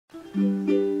Did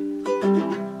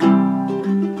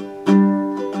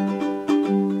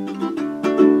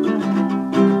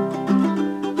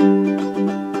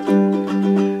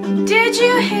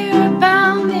you hear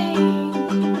about me?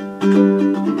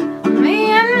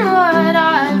 Me and what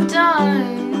I've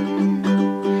done.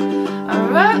 I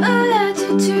wrote a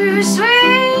letter to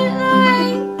sweet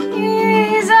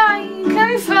Louise. I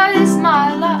confessed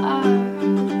my love,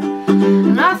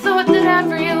 and I thought that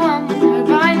everyone would know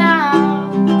by now.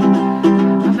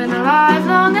 I've been alive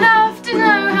long enough to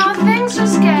know how things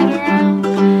just get around,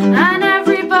 and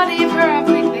everybody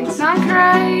probably thinks I'm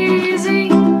crazy.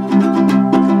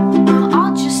 Well,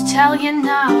 I'll just tell you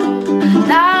now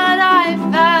that I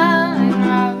fell in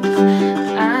love,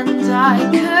 and I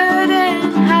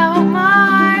couldn't help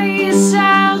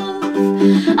myself.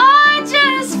 I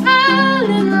just fell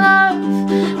in love,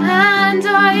 and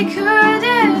I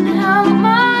couldn't help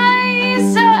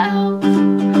myself.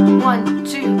 1,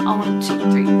 2, 1, 2,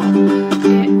 3, 4.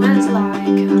 It was like a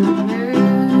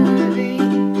movie,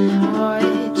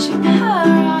 watching her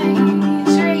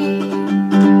eyes read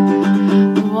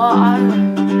what I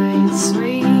wrote made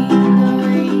sweet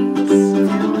Louise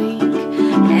feel weak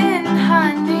in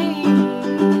her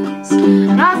knees.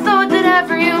 And I thought that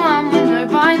everyone would know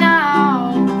by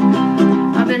now.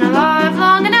 I've been alive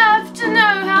long enough to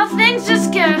know how things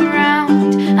just get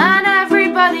around, and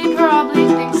everybody probably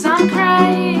thinks I'm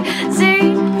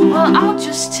crazy. Well, I'll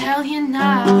just tell you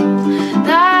now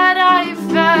that I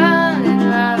fell in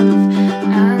love,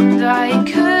 and I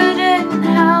couldn't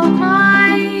help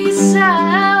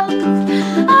myself.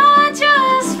 I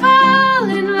just fell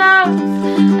in love,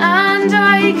 and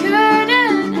I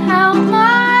couldn't help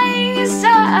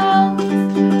myself.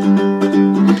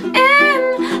 In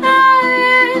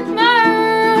that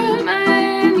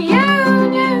moment, you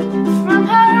knew from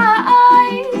her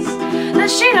eyes that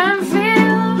she don't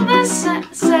feel the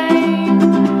same.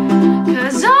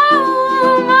 'Cause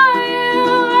all my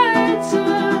words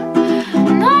were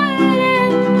not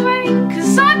in vain.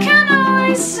 'Cause I can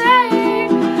always say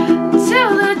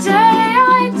till the day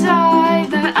I die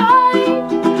that I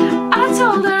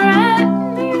told her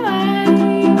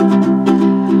anyway.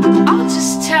 I'll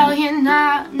just tell you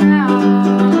now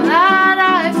that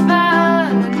I fell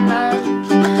in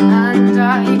love, and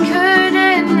I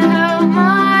couldn't help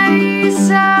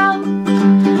myself.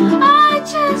 I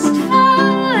just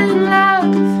fell in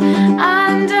love,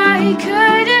 and I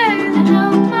couldn't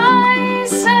help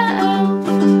myself.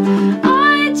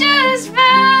 I just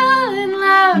fell in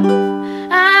love,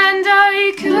 and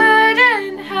I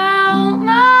couldn't help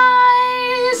myself.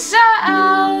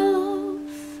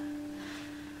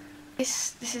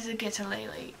 This is a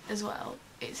guitar-lele as well.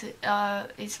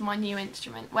 It's my new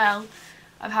instrument. Well,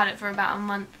 I've had it for about a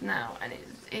month now, and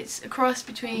it's a cross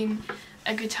between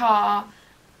a guitar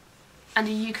and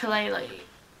a ukulele.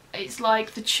 It's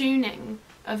like the tuning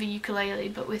of a ukulele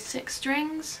but with 6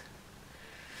 strings.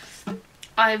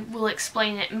 I will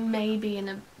explain it maybe in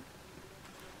a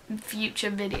future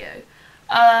video.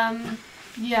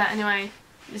 Yeah, anyway,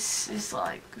 this is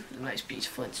like the most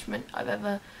beautiful instrument I've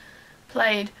ever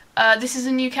played. This is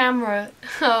a new camera.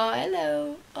 Oh,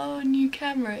 hello. Oh, new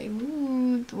camera.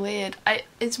 Ooh, it's weird.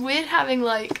 It's weird having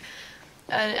like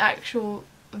an actual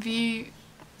view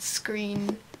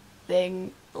screen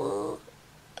thing. Ugh.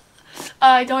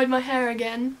 I dyed my hair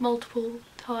again multiple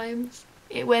times.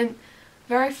 It went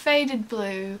very faded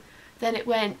blue, then it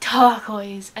went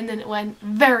turquoise, and then it went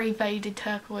very faded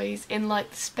turquoise in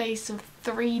like the space of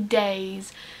 3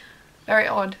 days. Very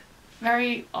odd.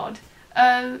 Very odd.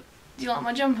 Do you like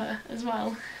my jumper as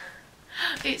well?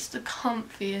 It's the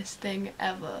comfiest thing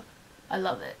ever. I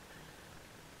love it.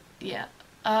 Yeah.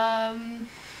 I'll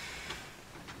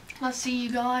see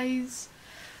you guys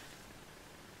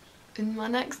in my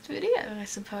next video, I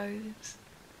suppose.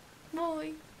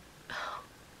 Bye.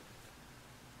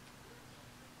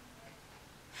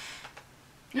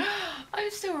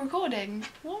 I'm still recording.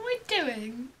 What am I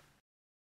doing?